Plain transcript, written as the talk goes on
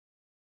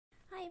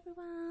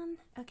everyone!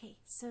 Okay,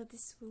 so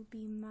this will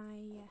be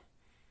my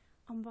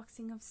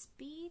unboxing of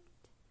Speed,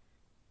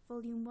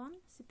 Volume 1,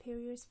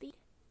 Superior Speed.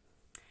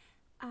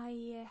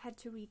 I had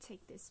to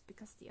retake this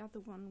because the other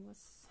one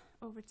was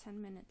over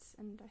 10 minutes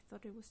and I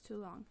thought it was too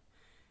long.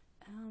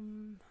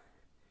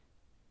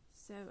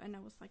 And I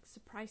was like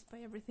surprised by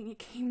everything it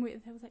came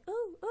with. I was like,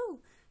 oh!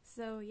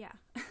 So yeah,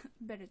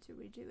 better to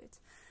redo it.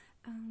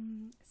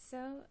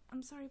 So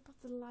I'm sorry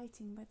about the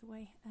lighting, by the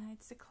way.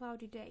 It's a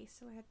cloudy day,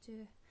 so I had to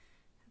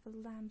have a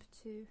lamp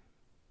to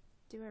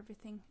do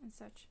everything and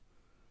such.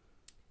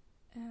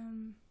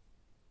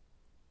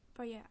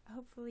 But yeah,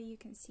 hopefully you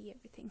can see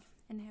everything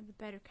and have a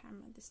better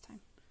camera this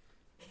time.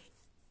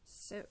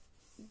 So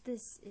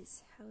this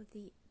is how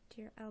the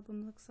dear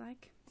album looks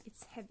like.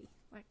 It's heavy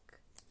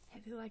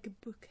like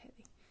a book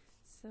heavy.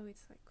 So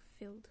it's like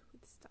filled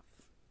with stuff,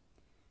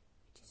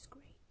 which is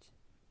great.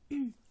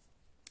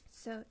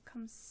 So it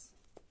comes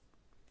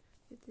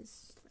with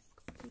this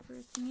like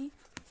paper thingy,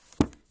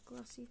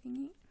 glossy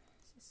thingy. It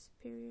says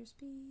Superior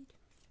Speed.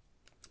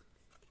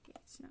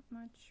 Yeah, it's not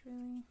much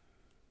really.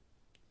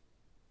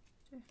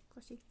 It's a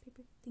glossy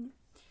paper thingy.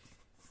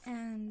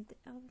 And the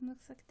album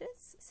looks like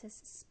this. It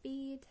says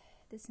Speed.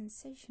 The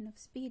sensation of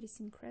speed is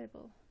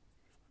incredible.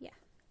 Yeah,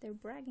 their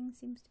bragging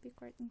seems to be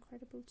quite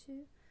incredible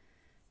too.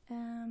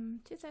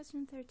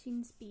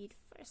 2013 Speed,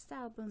 first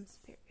album,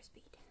 Superior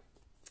Speed.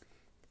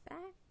 The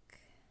back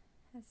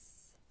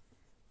has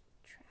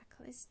track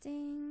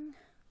listing,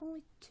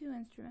 only 2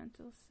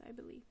 instrumentals, I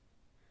believe.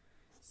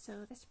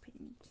 So that's pretty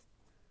neat.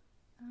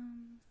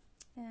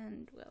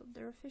 And well,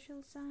 their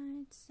official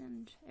sites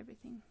and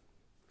everything.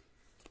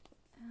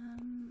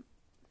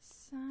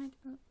 Side.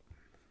 Oh.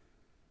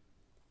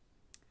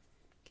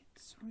 Okay,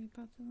 sorry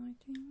about the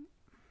lighting.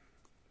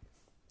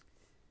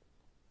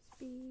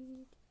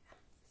 Speed.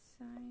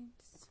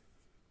 Sides.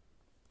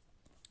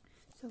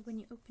 So when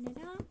you open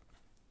it up,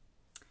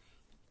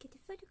 you get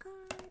a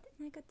photocard,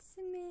 and I got to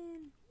zoom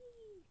in.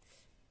 Whee!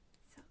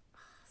 So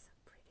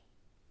pretty.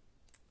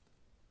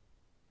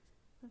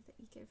 Love that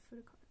you get a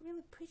photocard.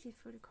 Really pretty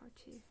photocard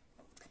too.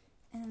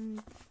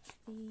 And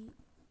the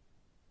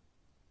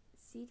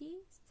CD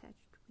is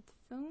attached with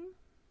foam.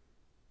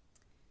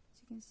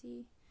 As you can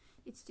see,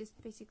 it's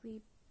just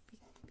basically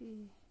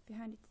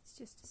behind it. It's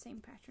just the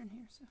same pattern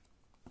here. So.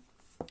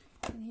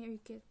 And here you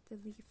get the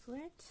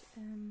leaflet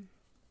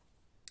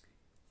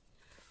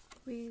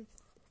with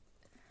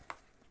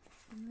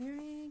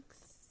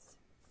lyrics,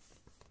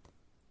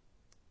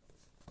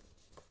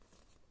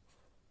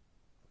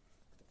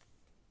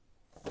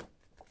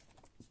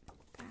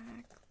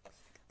 back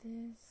looks like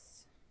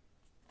this.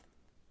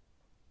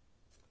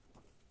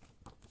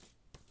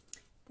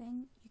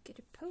 Then you get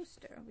a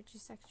poster, which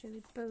is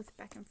actually both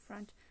back and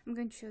front. I'm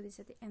going to show this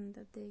at the end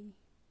of the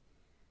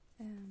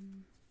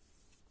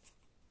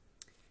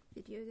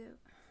video though,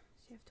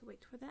 so you have to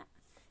wait for that.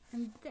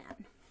 And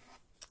then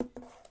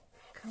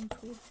comes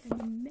with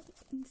an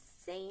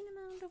insane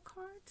amount of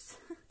cards.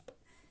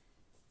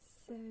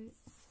 So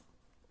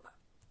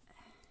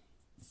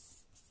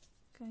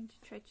going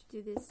to try to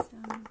do this as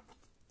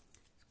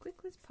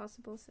quickly as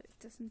possible so it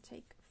doesn't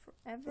take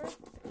forever,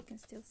 but you can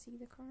still see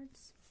the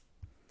cards.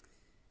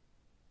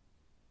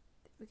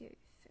 There we go,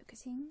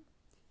 focusing.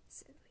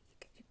 So you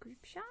get your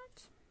group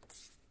shot.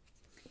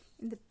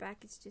 In the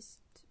back it's just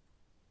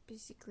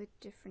basically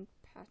different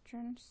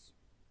patterns,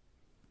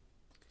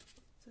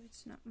 so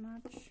it's not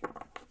much,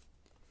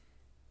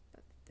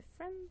 but the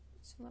front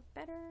is a lot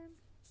better.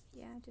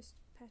 Yeah, just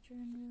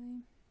pattern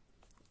really.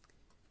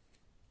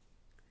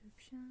 Group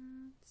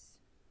shots.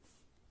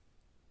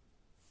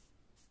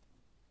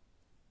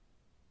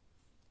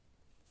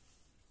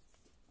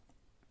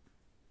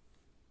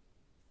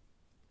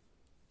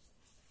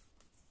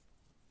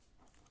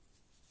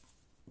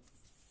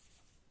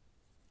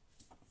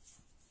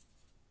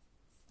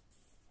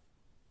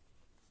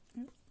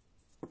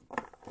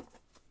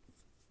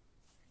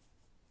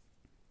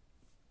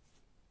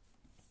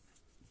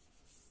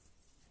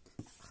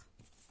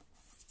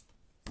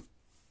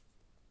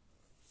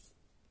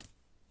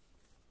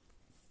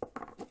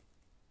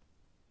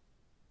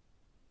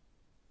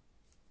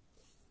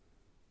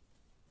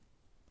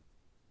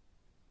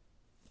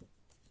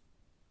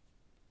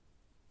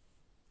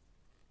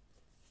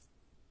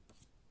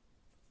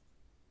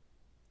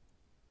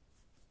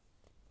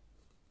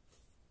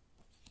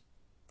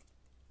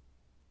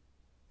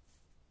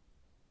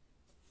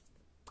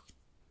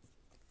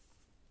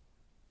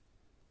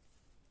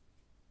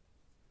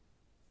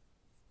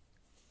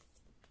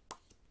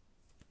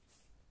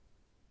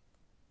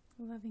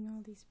 Loving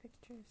all these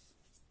pictures.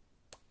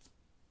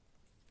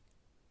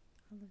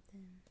 All of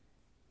them.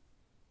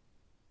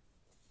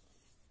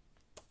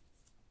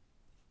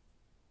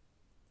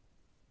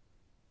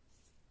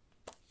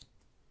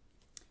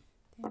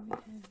 There we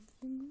have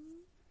the moon.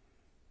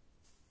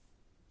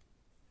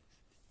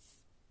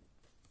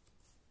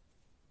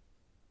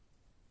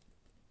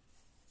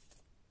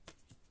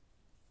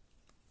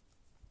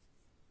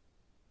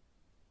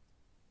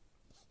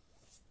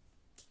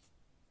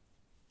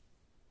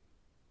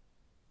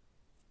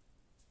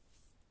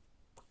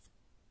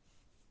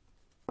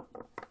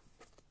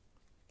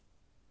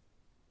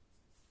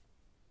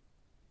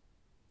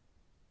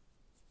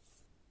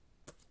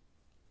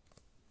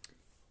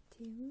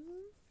 Two.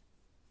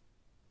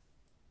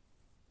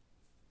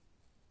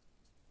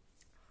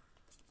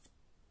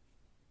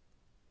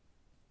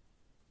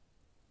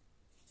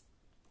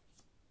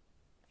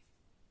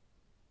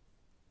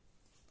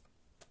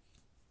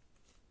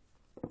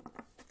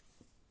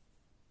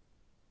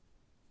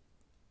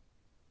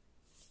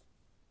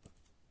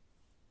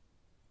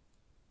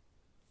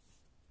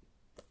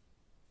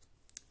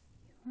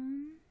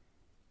 One.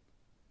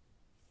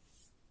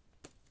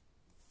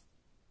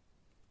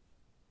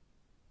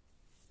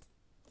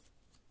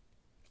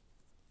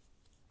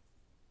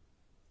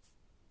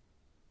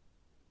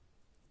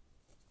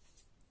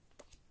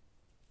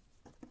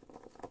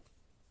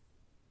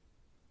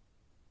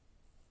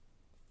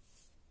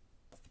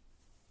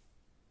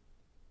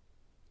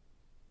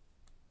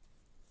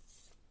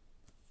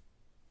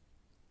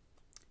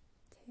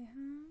 Two.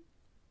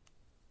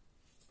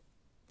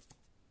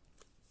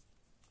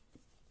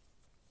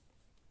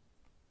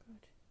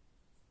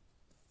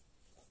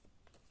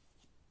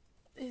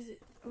 Good. Is it?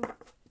 Oh.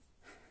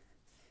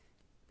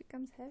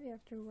 Becomes heavy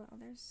after a while.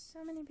 There's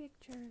so many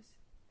pictures.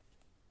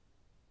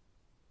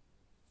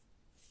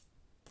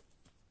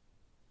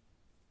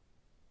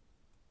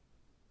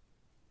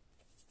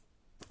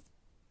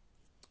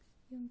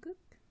 Jungkook.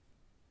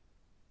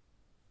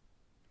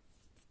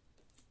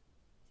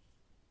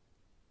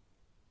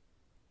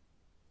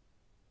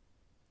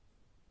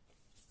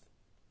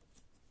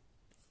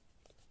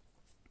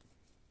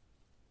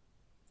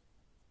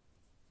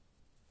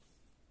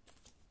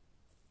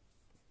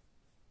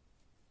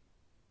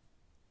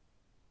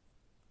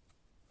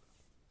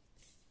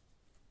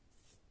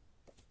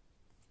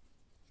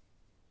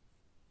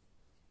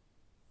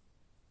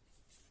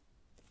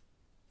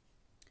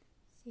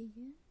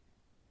 Seeya.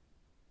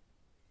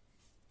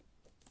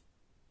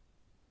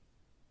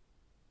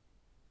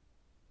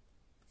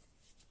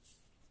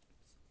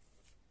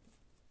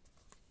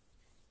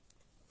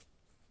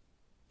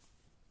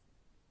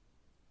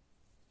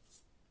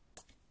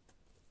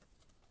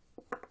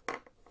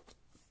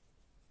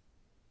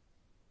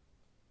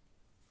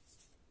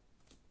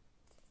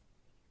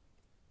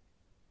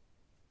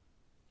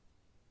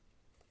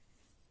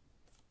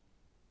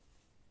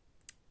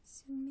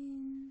 Zoom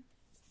in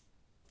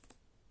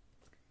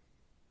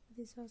with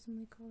this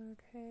awesomely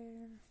colored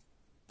hair.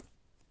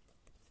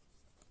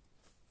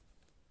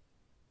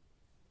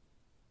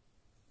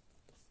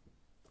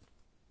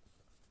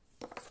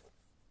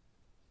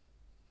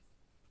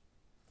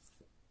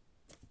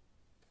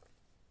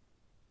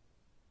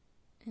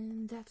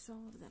 And that's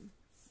all of them.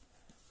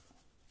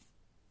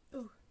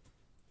 Oh,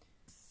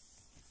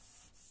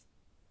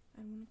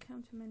 I don't want to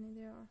count how many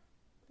there are,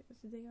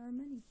 because they are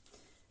many.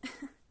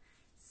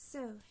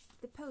 So,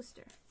 the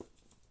poster.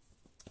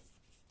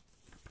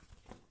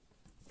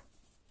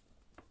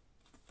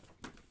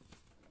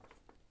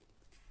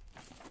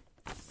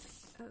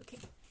 Okay,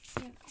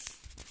 here goes.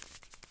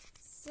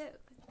 So,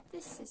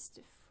 this is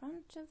the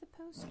front of the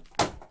poster.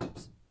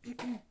 Oops.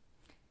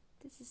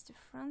 This is the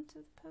front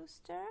of the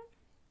poster.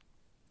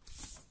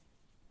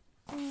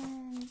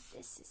 And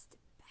this is the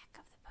back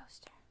of the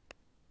poster.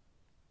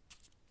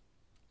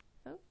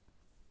 Oh.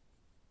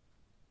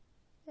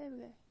 There we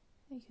go. You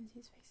can see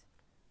his face.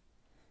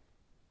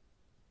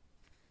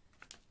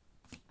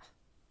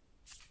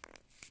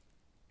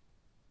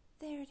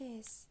 There it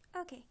is.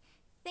 Okay.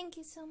 Thank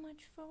you so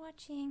much for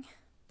watching.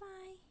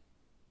 Bye.